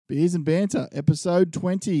Beers and Banter, episode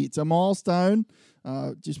 20. It's a milestone.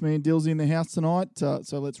 Just me and Dilsey in the house tonight, so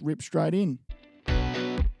let's rip straight in.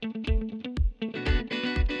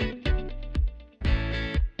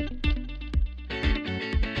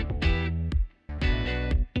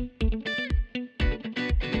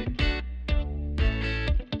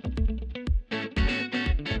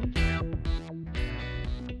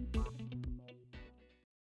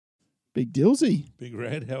 Big Dilsey. Big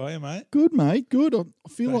Red, how are you, mate? Good, mate. Good. I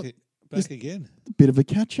feel Back again. a bit of a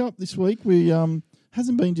catch-up this week. We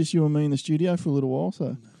hasn't been just you and me in the studio for a little while,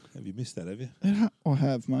 so... Have you missed that, have you? I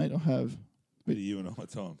have, mate. I have. Bit of you and I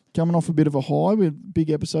time. Coming off a bit of a high with a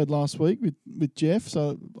big episode last week with Jeff,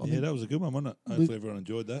 so I think That was a good one, wasn't it? Hopefully everyone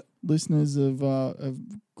enjoyed that. listeners have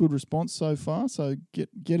good response so far, so get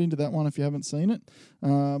into that one if you haven't seen it.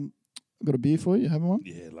 I've got a beer for you. Having one?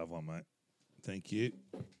 Yeah, love one, mate. Thank you.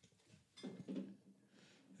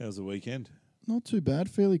 How's the weekend? Not too bad.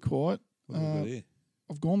 Fairly quiet. What have we got here?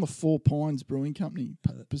 I've gone the Four Pines Brewing Company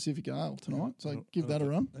Pacific Ale tonight, so give that a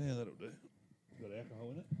run. Yeah, that'll do. Got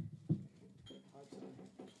alcohol in it?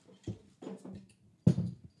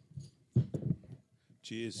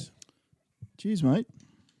 Cheers. Cheers, mate.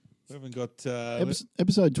 We haven't got...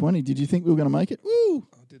 Episode 20. Did you think we were going to make it? Woo!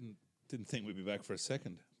 I didn't think we'd be back for a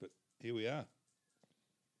second, but here we are.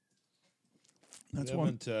 That's we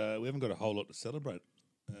one. We haven't got a whole lot to celebrate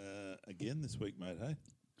again this week, mate. Hey,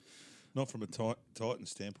 not from a Titan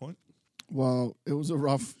standpoint. Well, it was a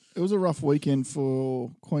rough weekend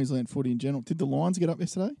for Queensland footy in general. Did the Lions get up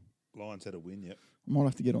yesterday? Lions had a win. Yep, I might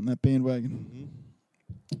have to get on that bandwagon.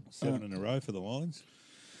 7 in a row for the Lions.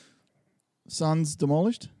 Suns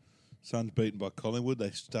demolished. Suns beaten by Collingwood.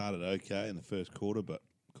 They started okay in the first quarter, but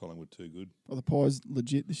Collingwood too good. Are the Pies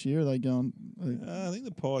legit this year? Are they going? I think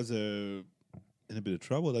the Pies are in a bit of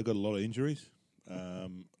trouble. They've got a lot of injuries.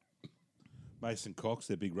 Mason Cox,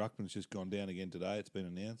 their big ruckman's just gone down again today. It's been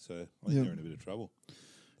announced, so I think they're in a bit of trouble.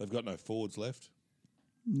 They've got no forwards left.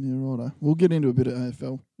 Yeah, righto. We'll get into a bit of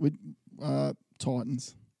AFL with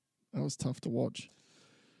Titans. That was tough to watch.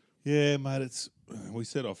 Yeah, mate. We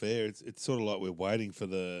said off air. It's sort of like we're waiting for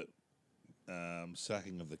the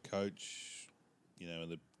sacking of the coach. You know,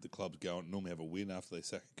 the clubs normally have a win after they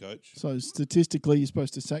sack a coach. So statistically, you're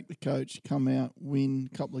supposed to sack the coach, come out,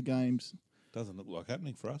 win a couple of games. Doesn't look like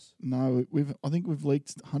happening for us. No, I think we've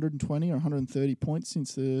leaked 120 or 130 points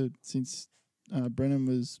since Brennan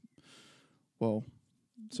was, well,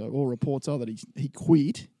 so all reports are that he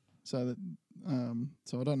quit. So that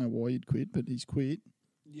so I don't know why he'd quit, but he's quit.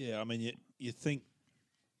 Yeah, I mean, you think,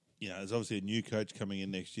 there's obviously a new coach coming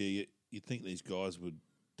in next year. You think these guys would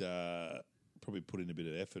probably put in a bit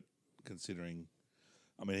of effort, considering.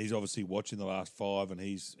 I mean, he's obviously watching the last 5, and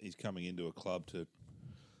he's coming into a club to.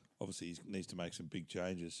 Obviously, he needs to make some big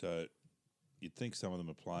changes. So, you'd think some of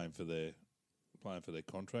them are playing for their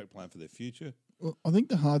contract, playing for their future. Well, I think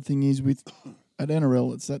the hard thing is at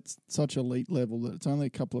NRL, it's at such elite level that it's only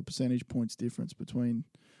a couple of percentage points difference between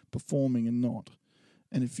performing and not.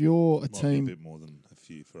 And if you're a team, be a bit more than a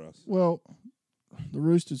few for us. Well, the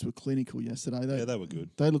Roosters were clinical yesterday. They were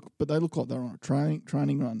good. They look like they're on a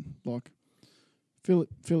training run. Like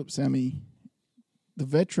Philip Sammy, the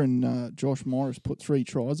veteran Josh Morris put 3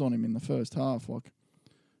 tries on him in the first half. Like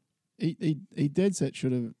he dead set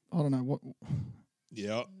should have. I don't know what.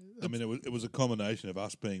 Yeah, I mean it was a combination of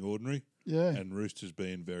us being ordinary, and Roosters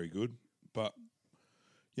being very good. But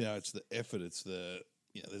it's the effort. It's the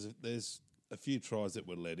there's a few tries that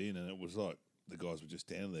were let in, and it was like the guys were just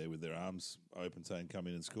standing there with their arms open, saying, "Come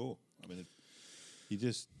in and score." I mean, it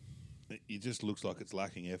just looks like it's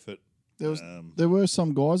lacking effort. There were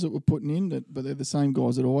some guys that were putting in, but they're the same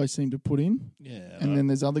guys that always seem to put in. Yeah, and then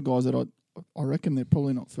there's other guys that I reckon they're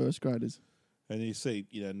probably not first graders. And you see,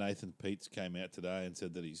 Nathan Peets came out today and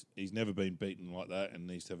said that he's never been beaten like that and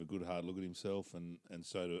needs to have a good hard look at himself, and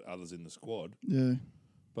so do others in the squad. Yeah,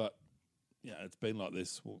 but it's been like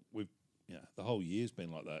this. The whole year's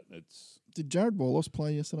been like that. Did Jared Wallace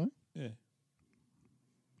play yesterday? Yeah.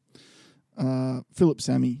 Philip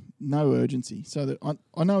Sammy, no urgency. So that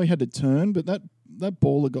I know he had to turn, but that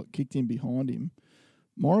baller got kicked in behind him.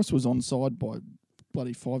 Morris was onside by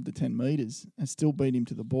bloody 5 to 10 metres and still beat him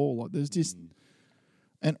to the ball. Like there's just,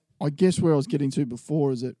 and I guess where I was getting to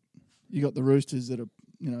before is that you got the Roosters that are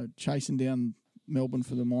chasing down Melbourne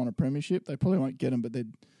for the minor premiership. They probably won't get them, but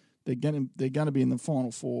they're going to be in the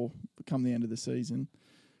final 4 come the end of the season.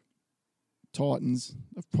 Titans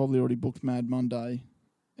have probably already booked Mad Monday,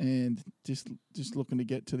 and just looking to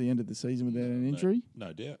get to the end of the season without an injury.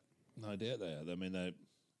 No doubt they are. I mean,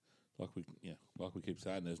 like we keep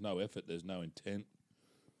saying, there's no effort, there's no intent.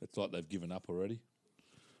 It's like they've given up already.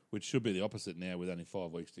 which should be the opposite now with only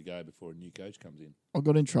 5 weeks to go before a new coach comes in. I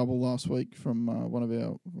got in trouble last week from one of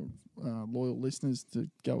our loyal listeners to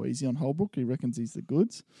go easy on Holbrook. He reckons he's the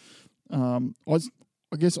goods. I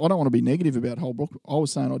guess I don't want to be negative about Holbrook. I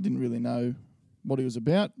was saying I didn't really know what he was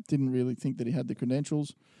about, didn't really think that he had the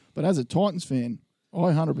credentials. But as a Titans fan,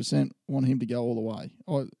 I 100% want him to go all the way.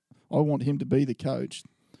 I want him to be the coach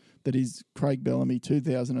that is Craig Bellamy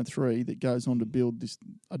 2003 that goes on to build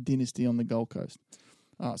a dynasty on the Gold Coast.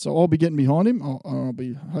 So I'll be getting behind him. I'll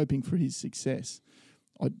be hoping for his success.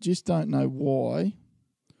 I just don't know why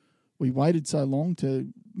we waited so long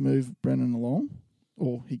to move Brennan along,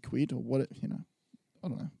 or he quit, or what. I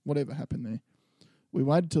don't know. Whatever happened there, we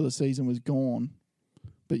waited till the season was gone.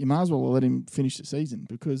 But you might as well let him finish the season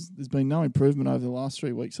because there's been no improvement over the last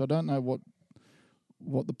 3 weeks. So I don't know what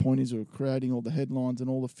the point is of creating all the headlines and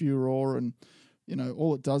all the furore, and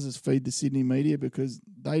all it does is feed the Sydney media because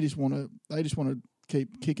they just want to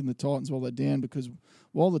keep kicking the Titans while they're down, because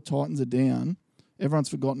while the Titans are down, everyone's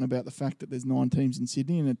forgotten about the fact that there's 9 teams in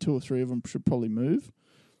Sydney and 2 or 3 of them should probably move.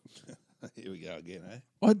 Here we go again, eh?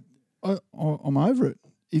 I'm over it.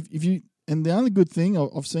 If you, and the only good thing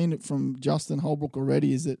I've seen it from Justin Holbrook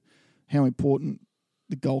already is that how important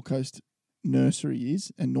the Gold Coast nursery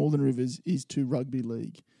is and Northern Rivers is to rugby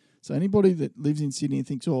league. So anybody that lives in Sydney and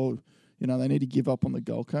thinks, they need to give up on the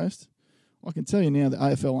Gold Coast, I can tell you now the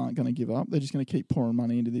AFL aren't going to give up. They're just going to keep pouring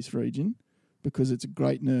money into this region because it's a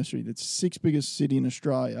great nursery. It's the 6th biggest city in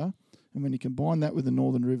Australia. And when you combine that with the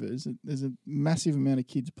Northern Rivers, there's a massive amount of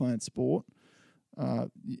kids playing sport.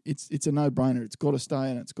 It's a no-brainer. It's got to stay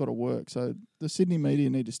and it's got to work. So the Sydney media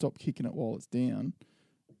need to stop kicking it while it's down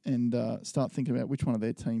and start thinking about which one of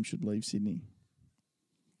their teams should leave Sydney.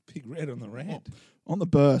 Big red on the rant. On the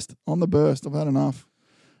burst. I've had enough.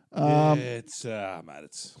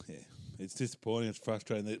 It's disappointing. It's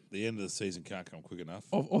frustrating that the end of the season can't come quick enough.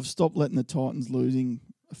 I've stopped letting the Titans losing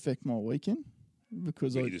affect my weekend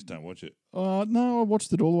because you just don't watch it. No, I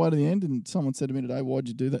watched it all the way to the end, and someone said to me today, "Why'd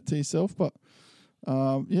you do that to yourself?" But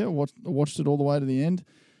I watched it all the way to the end.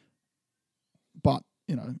 But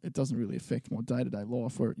it doesn't really affect my day-to-day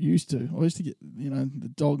life where it used to. I used to get,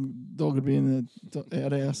 the dog would be in the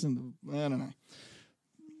outhouse, and I don't know.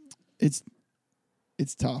 It's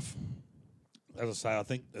tough. As I say, I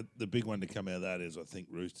think the big one to come out of that is I think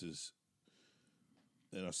Roosters,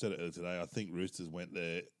 and I said it earlier today, I think Roosters went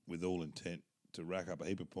there with all intent to rack up a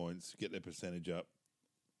heap of points, get their percentage up,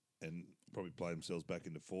 and probably play themselves back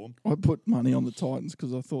into form. I put money on the Titans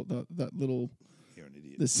because I thought that little... You're an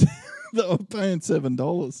idiot. They were paying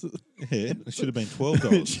 $7. Yeah, it should have been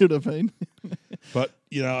 $12. It should have been. But,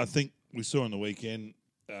 I think we saw on the weekend,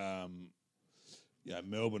 Melbourne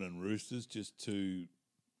and Roosters, just 2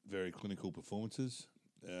 very clinical performances.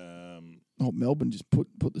 Melbourne just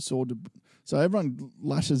put the sword to... So everyone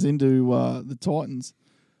lashes into the Titans.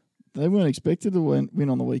 They weren't expected to win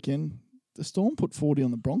on the weekend. The Storm put 40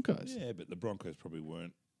 on the Broncos. Yeah, but the Broncos probably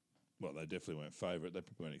weren't... Well, they definitely weren't favourite. They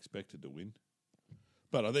probably weren't expected to win.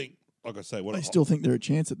 But I think, like I say... They still think they're a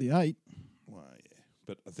chance at the 8. Well, yeah.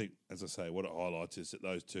 But I think, as I say, what it highlights is that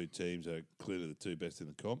those 2 teams are clearly the 2 best in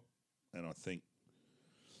the comp. And I think...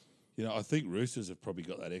 I think Roosters have probably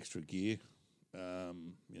got that extra gear.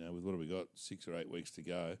 With what have we got, 6 or 8 weeks to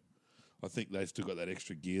go. I think they've still got that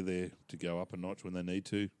extra gear there to go up a notch when they need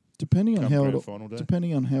to. Depending on how it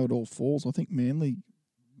all falls, I think Manly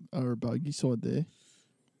are a bogey side there.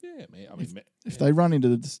 Yeah, if they run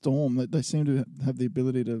into the Storm, they seem to have the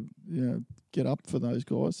ability to get up for those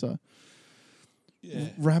guys. So,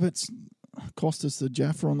 Rabbits cost us the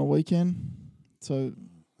Jaffa on the weekend. So.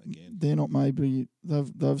 Again. They're not maybe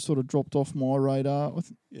they've sort of dropped off my radar.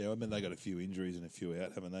 They got a few injuries and a few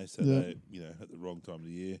out, haven't they? So they at the wrong time of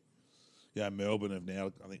the year. Yeah, Melbourne have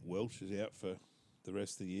now. I think Welsh is out for the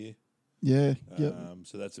rest of the year. Yeah,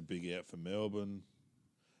 So that's a big out for Melbourne.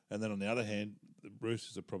 And then on the other hand, the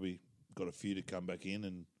Roosters have probably got a few to come back in,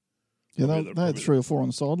 and they had 3 or 4 on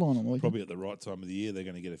the sideline on the weekend. Probably at the right time of the year, they're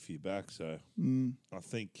going to get a few back. So I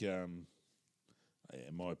think.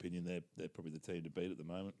 In my opinion, they're probably the team to beat at the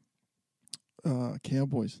moment.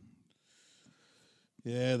 Cowboys.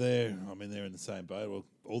 Yeah, they're in the same boat. Well,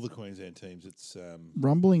 all the Queensland teams. It's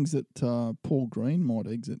rumblings that Paul Green might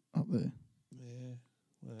exit up there. Yeah,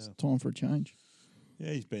 well, it's time for a change.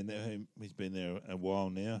 Yeah, he's been there. He's been there a while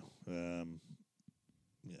now. They've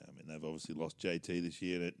obviously lost JT this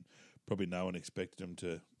year. And probably no one expected him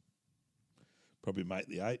to probably make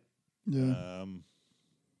the 8. Yeah.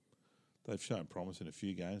 They've shown promise in a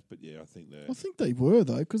few games, but I think they were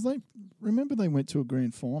though, because they went to a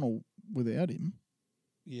grand final without him.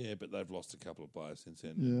 Yeah, but they've lost a couple of players since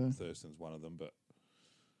then. Yeah. Thurston's one of them, but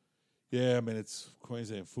Yeah, I mean, it's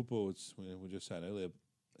Queensland football. It's we were just saying earlier,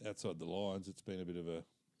 outside the lines, it's been a bit of a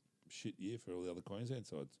shit year for all the other Queensland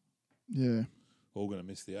sides. Yeah. All going to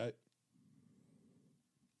miss the 8.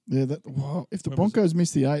 Yeah, wow. If the When was Broncos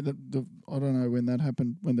missed the 8, I don't know when that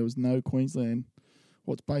happened, when there was no Queensland.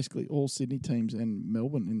 Well, it's basically all Sydney teams and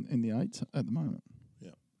Melbourne in the 8s at the moment.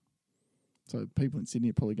 Yeah. So people in Sydney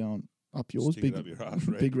are probably going, up yours, Stick it up your arse,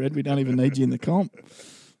 Red. Big Red. We don't even need you in the comp.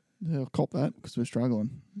 Yeah, I'll cop that because we're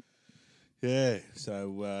struggling. Yeah,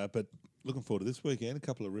 so, but looking forward to this weekend, a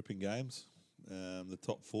couple of ripping games. The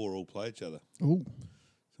top 4 all play each other. Oh,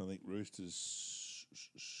 So I think Roosters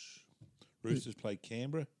play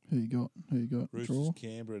Canberra. who you got? Roosters, Draw?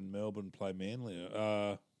 Canberra, and Melbourne play Manly. Is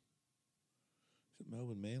it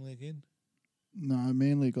Melbourne Manly again? No,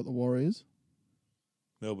 Manly got the Warriors.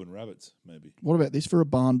 Melbourne Rabbits, maybe. What about this for a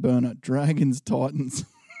barn burner? Dragons, Titans.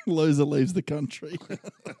 Loser leaves the country.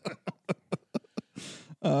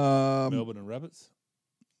 Melbourne and Rabbits.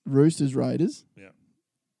 Roosters, Raiders. Yeah.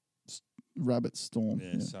 Rabbits, Storm.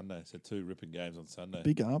 Yeah, Sunday. So 2 ripping games on Sunday.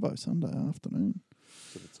 Big Arvo Sunday afternoon.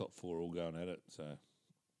 So the top 4 all going at it. So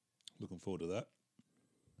looking forward to that.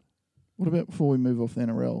 What about before we move off the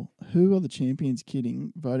NRL? Who are the champions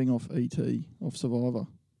kidding voting off ET, off Survivor?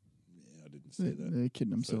 Yeah, I didn't see that. They're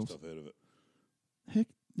kidding themselves. First I've heard of it. Heck,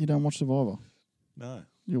 you don't watch Survivor? No.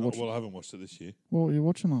 Well, I haven't watched it this year. what were you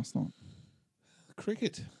watching last night?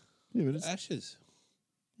 Cricket. Yeah, but it's, Ashes.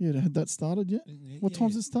 yeah, had that started yet? What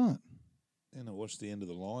time's it start? And I watched the end of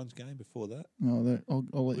the Lions game before that. No,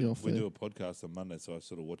 I'll let you off We there. do a podcast on Monday, so I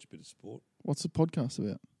sort of watch a bit of sport. What's the podcast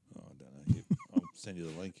about? Oh, I don't know. I'll send you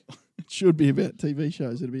the link. It should be about TV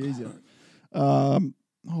shows. It'll be easier. I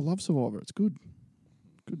love Survivor. It's good.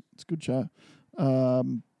 It's a good show.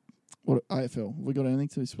 What AFL? Have we got anything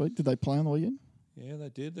to this week? Did they play on the weekend? Yeah, they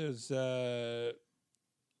did. There's, I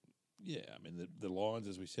mean, the Lions,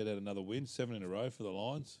 as we said, had another win, 7 in a row for the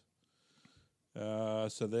Lions.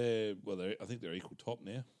 So I think they're equal top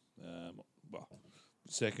now.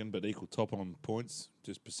 Second, but equal top on points,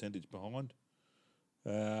 just percentage behind.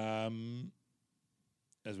 As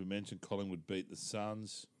we mentioned, Collingwood beat the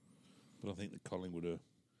Suns, but I think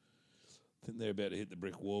they're about to hit the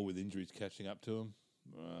brick wall with injuries catching up to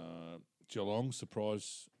them. Geelong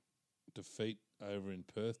surprise defeat over in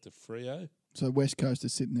Perth to Freo. So West Coast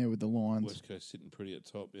is sitting there with the Lions. West Coast sitting pretty at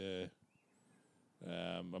top, yeah.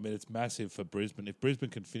 I mean, it's massive for Brisbane. If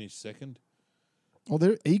Brisbane can finish second, Oh,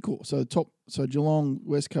 they're equal. So Geelong,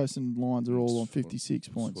 West Coast, and Lions are all on 56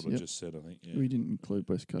 points. that's what I just said, I think. Yeah. We didn't include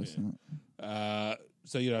West Coast in that.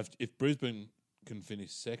 So, if Brisbane can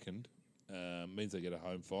finish second, means they get a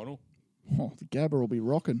home final. Oh, the Gabba will be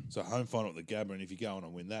rocking. So, home final at the Gabba, and if you go on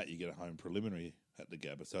and win that, you get a home preliminary at the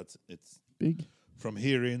Gabba. So, it's Big. from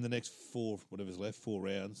here in, the next 4, whatever's left, 4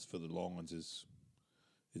 rounds for the Lions is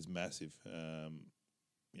massive.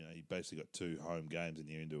 You basically got 2 home games and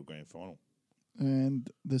you're into a grand final. And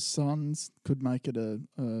the Suns could make it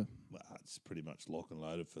Well, it's pretty much lock and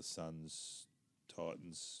loaded for Suns,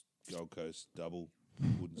 Titans, Gold Coast, double,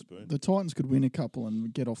 wooden spoon. the Titans could win a couple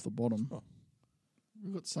and get off the bottom. Oh.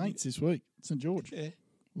 We've got Saints this week. St George. Yeah.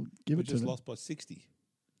 We'll give We it to just them. lost by 60.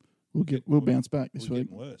 We'll bounce back this We're week.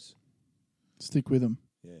 getting worse. Stick with them.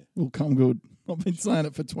 Yeah. We'll come good. I've been saying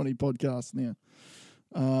it for 20 podcasts now.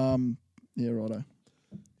 Yeah, righto.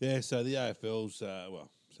 Yeah, so the AFL's,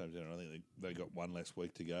 same general. I think they got 1 less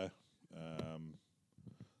week to go.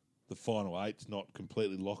 The final 8's not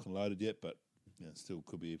completely lock and loaded yet, but still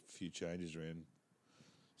could be a few changes around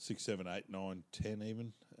 6, 7, 8, 9, 10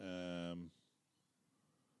 even.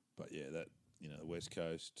 But yeah, that the West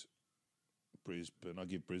Coast, Brisbane. I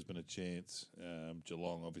give Brisbane a chance.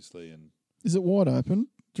 Geelong, obviously, and Is it wide open,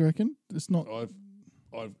 do you reckon? It's not.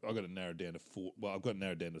 I've got it narrowed down to 4. Well, I've got it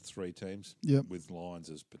narrowed down to 3 teams. Yep. With Lions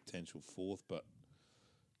as potential 4th, but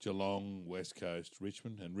Geelong, West Coast,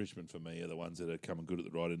 Richmond, and Richmond for me are the ones that are coming good at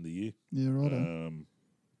the right end of the year. Yeah, righto.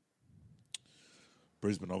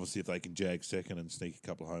 Brisbane, obviously, if they can jag second and sneak a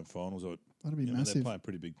couple of home finals, That'd be they're massive. playing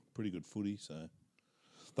pretty good footy. So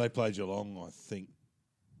they play Geelong, I think,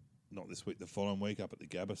 not this week, the following week up at the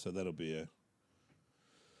Gabba. So that'll be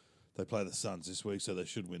They play the Suns this week, so they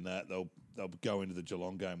should win that. They'll go into the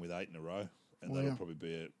Geelong game with 8 in a row, and that'll probably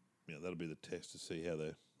be that'll be the test to see how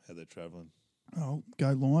they're travelling. Oh,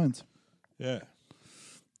 go Lions. Yeah.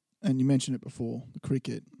 And you mentioned it before, the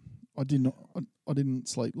cricket. I didn't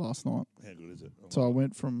sleep last night. How good is it? So I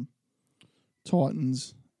went from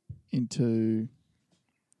Titans into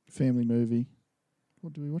family movie.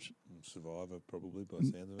 What do we watch? Survivor, probably, by the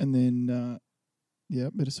sound of it. And then,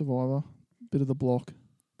 bit of Survivor, bit of The Block,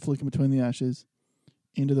 flicking between the Ashes,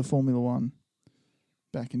 into the Formula One,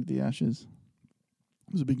 back into the Ashes.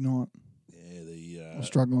 It was a big night.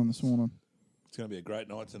 Struggling this morning. It's going to be a great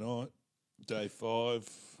night tonight. Day 5.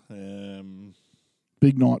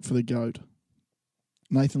 Big night for the GOAT.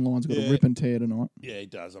 Nathan Lyon's got a rip and tear tonight. Yeah, he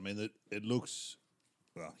does. I mean, it looks...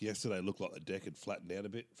 Well, yesterday looked like the deck had flattened out a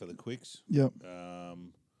bit for the quicks. Yep.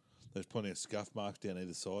 There's plenty of scuff marks down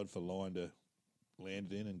either side for Lyon to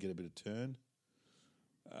land it in and get a bit of turn.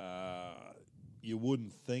 You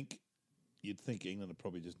wouldn't think... You'd think England are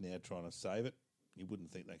probably just now trying to save it. You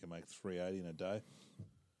wouldn't think they can make 380 in a day.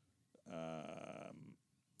 Do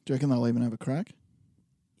you reckon they'll even have a crack?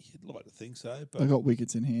 You'd like to think so. But They got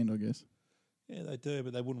wickets in hand, I guess. yeah, they do,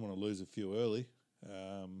 but they wouldn't want to lose a few early.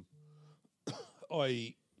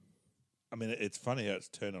 I mean, it's funny how it's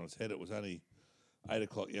turned on its head. It was only 8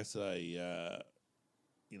 o'clock yesterday.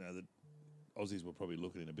 The Aussies were probably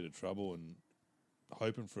looking in a bit of trouble and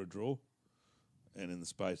hoping for a draw. And in the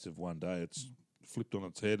space of one day, it's flipped on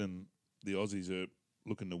its head, and the Aussies are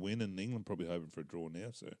looking to win, and England probably hoping for a draw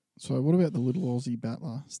now. So what about the little Aussie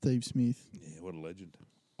battler, Steve Smith? Yeah, what a legend.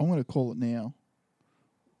 I'm going to call it now.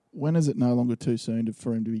 When is it no longer too soon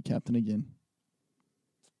for him to be captain again?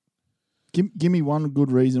 Give me one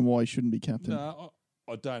good reason why he shouldn't be captain. No,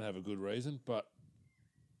 I don't have a good reason, but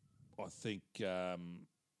I think,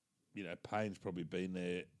 Payne's probably been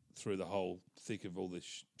there through the whole thick of all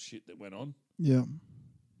this shit that went on. Yeah.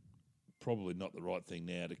 Probably not the right thing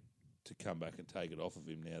now to come back and take it off of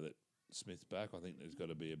him now that Smith's back. I think there's got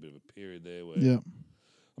to be a bit of a period there where... Yeah.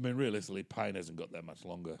 I mean, realistically, Payne hasn't got that much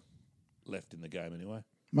longer left in the game anyway.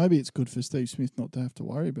 Maybe it's good for Steve Smith not to have to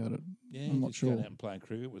worry about it. Yeah, I'm not just sure. going out and playing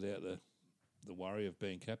cricket without the worry of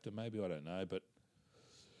being captain, maybe. I don't know. But,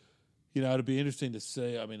 it'll be interesting to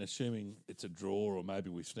see. I mean, assuming it's a draw or maybe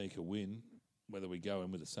we sneak a win, whether we go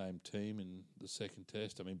in with the same team in the second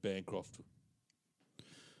test. I mean, Bancroft...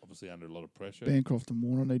 obviously under a lot of pressure. Bancroft and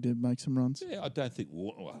Warner need to make some runs. Yeah, I don't think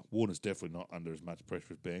Warner's definitely not under as much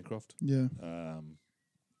pressure as Bancroft. Yeah.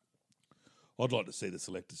 I'd like to see the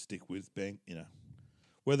selectors stick with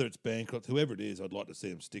whether it's Bancroft, whoever it is, I'd like to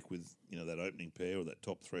see them stick with, that opening pair or that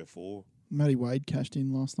top 3 or 4. Matty Wade cashed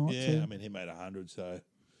in last night too. Yeah, I mean, he made 100, so,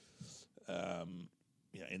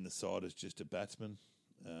 in the side as just a batsman.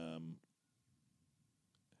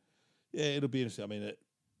 It'll be interesting. I mean,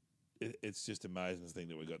 it's just amazing to think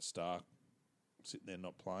that we got Stark sitting there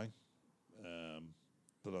not playing.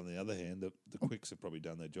 But on the other hand, the quicks have probably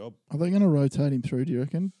done their job. Are they going to rotate him through, do you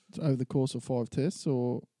reckon, over the course of 5 tests?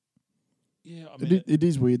 Or yeah, I mean... It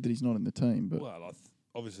is weird that he's not in the team. But well,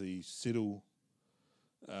 obviously, Siddle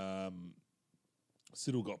got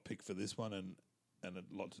picked for this one, and a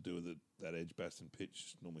lot to do with that Edgbaston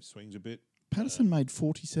pitch normally swings a bit. Patterson made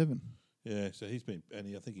 47. Yeah, so he's been...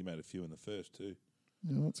 And I think he made a few in the first too.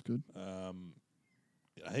 Yeah, that's good.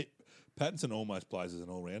 Pattinson almost plays as an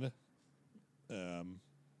all-rounder.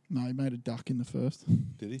 No, he made a duck in the first.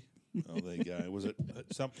 Did he? Oh, there you go. Was it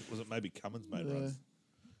maybe Cummins made runs?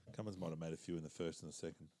 Cummins might have made a few in the first and the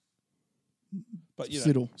second. But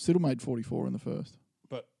Siddle made 44 in the first.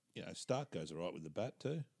 But Stark goes all right with the bat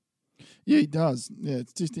too. Yeah, he does. Yeah,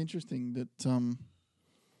 it's just interesting that I don't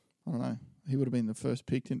know. He would have been the first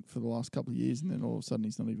picked for the last couple of years, and then all of a sudden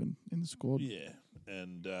he's not even in the squad. Yeah,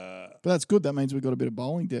 and but that's good. That means we've got a bit of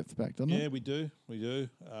bowling depth back, doesn't it? Yeah, we do.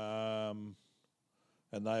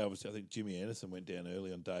 And they obviously, I think Jimmy Anderson went down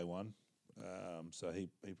early on day 1, so he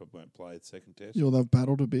probably won't play the second test. Yeah, well, they've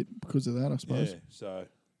battled a bit because of that, I suppose. Yeah, so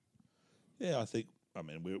I think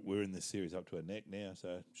we're in this series up to our neck now, so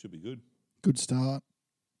it should be good. Good start.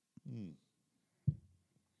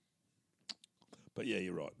 But yeah,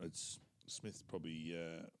 you're right. It's Smith probably.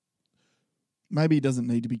 Maybe he doesn't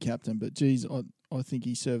need to be captain, but geez, I think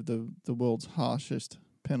he served the world's harshest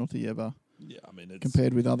penalty ever. Yeah, I mean, it's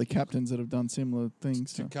compared with other captains that have done similar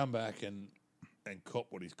things. To come back and cop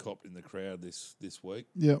what he's copped in the crowd this week.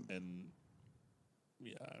 Yeah, and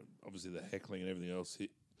obviously the heckling and everything else.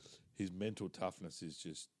 His mental toughness is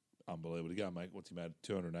just unbelievable. To go and make what's he made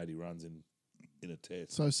 280 runs in a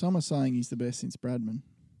test. So some are saying he's the best since Bradman.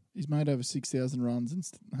 He's made over 6,000 runs and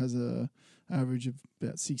has a average of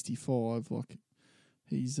about 65. Like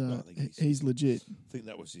he's legit. I think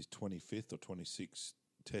that was his 25th or 26th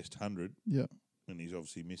Test 100. Yeah, and he's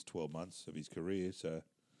obviously missed 12 months of his career. So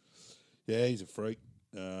yeah, he's a freak.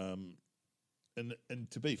 And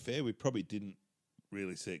to be fair, we probably didn't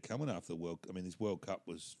really see it coming after the World. I mean, this World Cup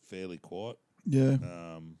was fairly quiet. Yeah.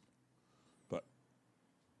 But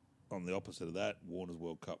on the opposite of that, Warner's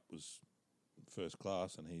World Cup was first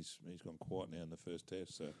class, and he's gone quiet now in the first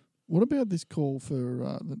test. So, what about this call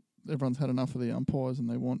for that everyone's had enough of the umpires, and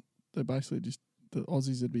they're basically just the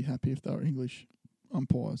Aussies would be happy if they were English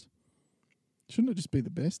umpires? Shouldn't it just be the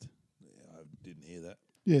best? Yeah, I didn't hear that.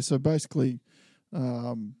 Yeah, so basically,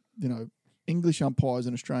 You know, English umpires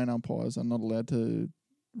and Australian umpires are not allowed to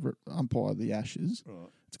umpire the Ashes. Right.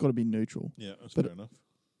 It's got to be neutral. Yeah, that's But fair enough.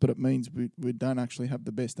 But it means we don't actually have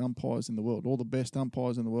the best umpires in the world. All the best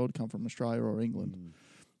umpires in the world come from Australia or England.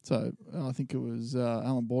 So I think it was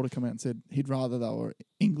Alan Border come out and said he'd rather they were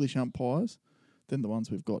English umpires than the ones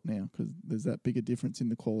we've got now because there's that bigger difference in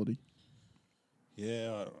the quality.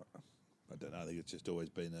 Yeah, I don't know. I think it's just always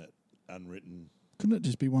been that unwritten. Couldn't it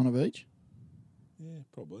just be one of each? Yeah,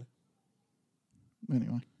 probably.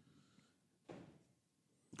 Anyway.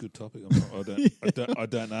 Good topic. I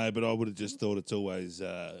don't know, but I would have just thought it's always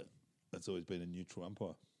been a neutral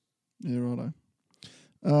umpire. Yeah, righto.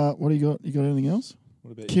 What do you got? You got anything else?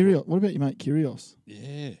 What about Kyrgios? What about your mate Kyrgios?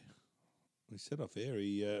 Yeah, we said off air.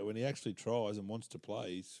 When he actually tries and wants to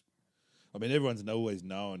play, everyone's always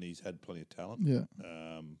known he's had plenty of talent. Yeah.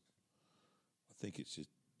 I think it's just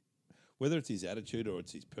whether it's his attitude or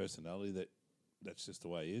it's his personality that's just the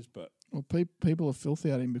way he is. But Well, people are filthy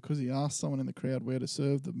at him because he asked someone in the crowd where to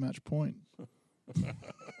serve the match point,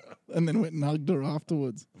 and then went and hugged her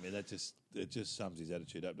afterwards. it just sums his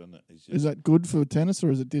attitude up, doesn't it? Is that good for tennis or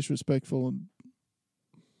is it disrespectful? And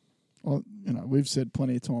we've said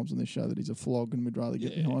plenty of times on this show that he's a flog, and we'd rather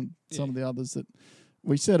get behind some of the others. That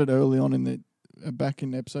we said it early on in the back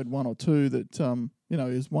in episode 1 or 2 that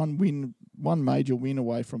is one major win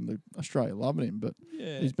away from the Australia loving him, but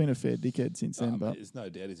he's been a fair dickhead since then. But there's no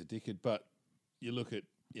doubt he's a dickhead. But you look at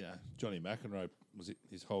Johnny McEnroe, was it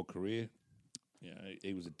his whole career?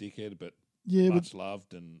 He was a dickhead, but much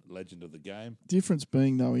loved and legend of the game. Difference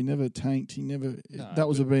being though, he never tanked. He never. That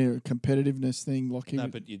was a competitiveness thing. What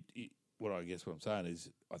I'm saying is,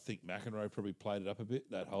 I think McEnroe probably played it up a bit.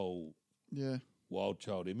 That whole wild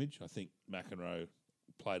child image. I think McEnroe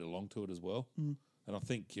played along to it as well, and I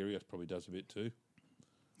think Kyrgios probably does a bit too.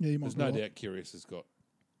 Yeah, there's no doubt Kyrgios has got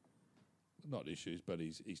not issues, but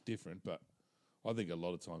he's different. But I think a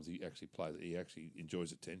lot of times he actually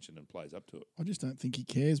enjoys attention and plays up to it. I just don't think he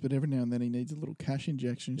cares, but every now and then he needs a little cash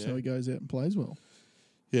injection, so he goes out and plays well.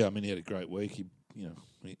 Yeah, he had a great week.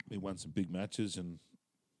 He won some big matches, and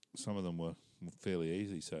some of them were fairly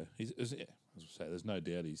easy. So as I say, there's no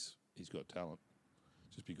doubt he's got talent.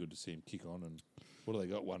 Just be good to see him kick on. And what do they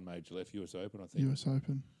got? One major left, US Open, I think. US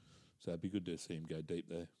Open. So it'd be good to see him go deep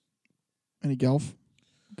there. Any golf?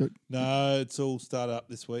 No, it's all start up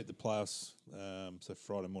this week. The playoffs. So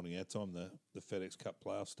Friday morning our time, the FedEx Cup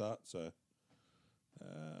playoffs start. So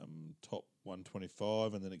top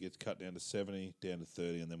 125, and then it gets cut down to 70, down to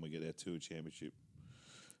 30, and then we get our Tour Championship.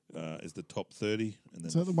 Is the top 30, and then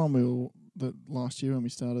is that the one that last year when we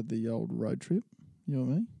started the old road trip? You and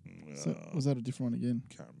me. Was that a different one again?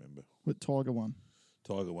 Can't remember. What Tiger won?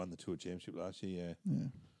 Tiger won the Tour Championship last year. Yeah.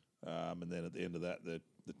 And then at the end of that, the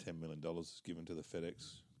 $10 million is given to the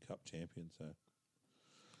FedEx Cup champion. So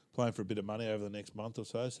playing for a bit of money over the next month or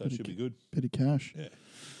so. So it should be good. Bit of cash. Yeah.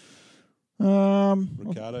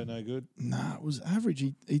 Ricardo, no good. Nah, it was average.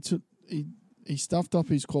 He stuffed up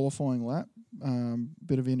his qualifying lap.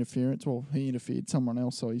 Bit of interference. Well, he interfered someone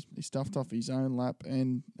else, so he stuffed off his own lap,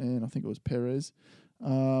 and I think it was Perez.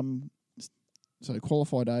 So he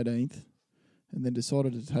qualified 18th, and then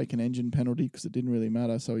decided to take an engine penalty because it didn't really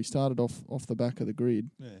matter. So he started off the back of the grid.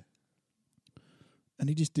 Yeah. And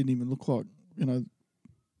he just didn't even look like,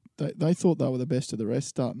 they thought they were the best of the rest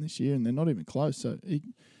starting this year, and they're not even close. So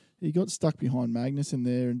he got stuck behind Magnussen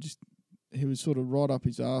there, and he was sort of right up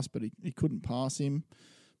his arse, but he couldn't pass him.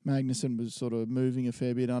 Magnussen was sort of moving a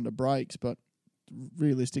fair bit under brakes, but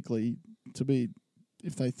realistically,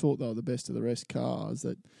 if they thought they were the best of the rest cars,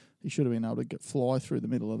 that he should have been able to fly through the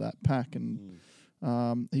middle of that pack. And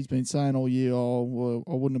he's been saying all year,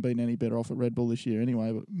 I wouldn't have been any better off at Red Bull this year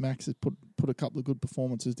anyway, but Max has put a couple of good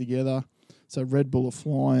performances together. So Red Bull are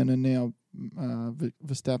flying, and now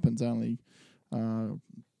Verstappen's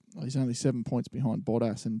he's only 7 points behind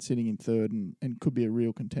Bottas and sitting in third, and could be a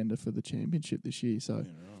real contender for the championship this year. So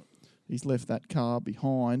he's left that car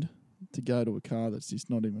behind to go to a car that's just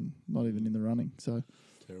not even in the running. So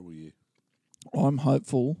terrible year. I'm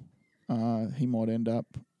hopeful he might end up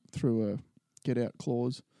through a get-out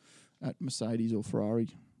clause at Mercedes or Ferrari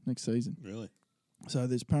next season. Really? So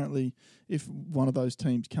there's apparently, if one of those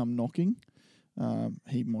teams come knocking,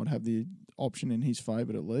 he might have the option in his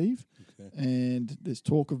favour to leave. Okay. And there's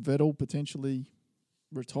talk of Vettel potentially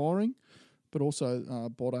retiring, but also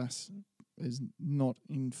Bottas is not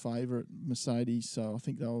in favour at Mercedes, so I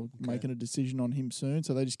think they're making a decision on him soon.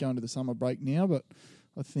 So they just go into the summer break now, but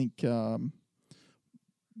I think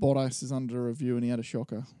Bottas is under review, and he had a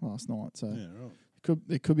shocker last night. So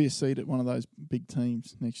there could be a seat at one of those big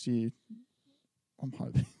teams next year. I'm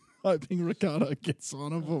hoping Ricardo gets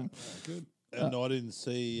one of them. Good. And I didn't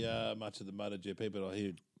see much of the MotoGP, but I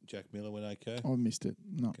hear Jack Miller went okay. I missed it.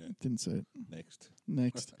 No, Okay. didn't see it.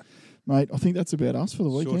 Next. Mate, I think that's about us for the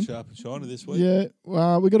Short, weekend. sharp and shiny this week.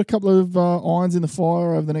 Yeah, we've got a couple of irons in the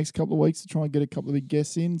fire over the next couple of weeks to try and get a couple of big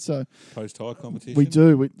guests in. So Post-high competition. we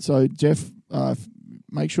do. So, Jeff,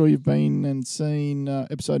 make sure you've been and seen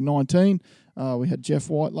episode 19. We had Jeff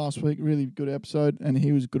White last week, really good episode, and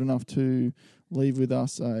he was good enough to leave with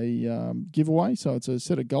us a giveaway. So it's a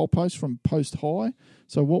set of goalposts from Post High.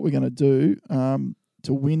 So what we're going to do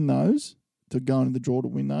to win those, to go into the draw to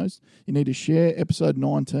win those, you need to share episode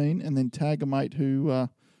 19 and then tag a mate who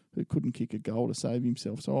couldn't kick a goal to save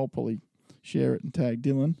himself. So I'll probably share it and tag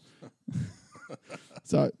Dylan.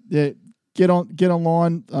 So yeah, get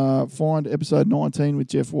online, find episode 19 with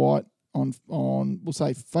Jeff White on we'll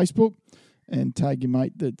say Facebook, and tag your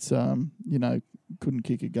mate that's couldn't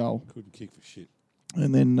kick a goal. Couldn't kick for shit.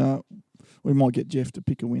 And then we might get Jeff to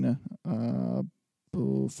pick a winner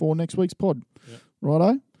for next week's pod. Yep.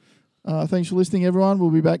 Righto. Thanks for listening, everyone.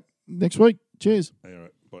 We'll be back next week. Cheers. All right.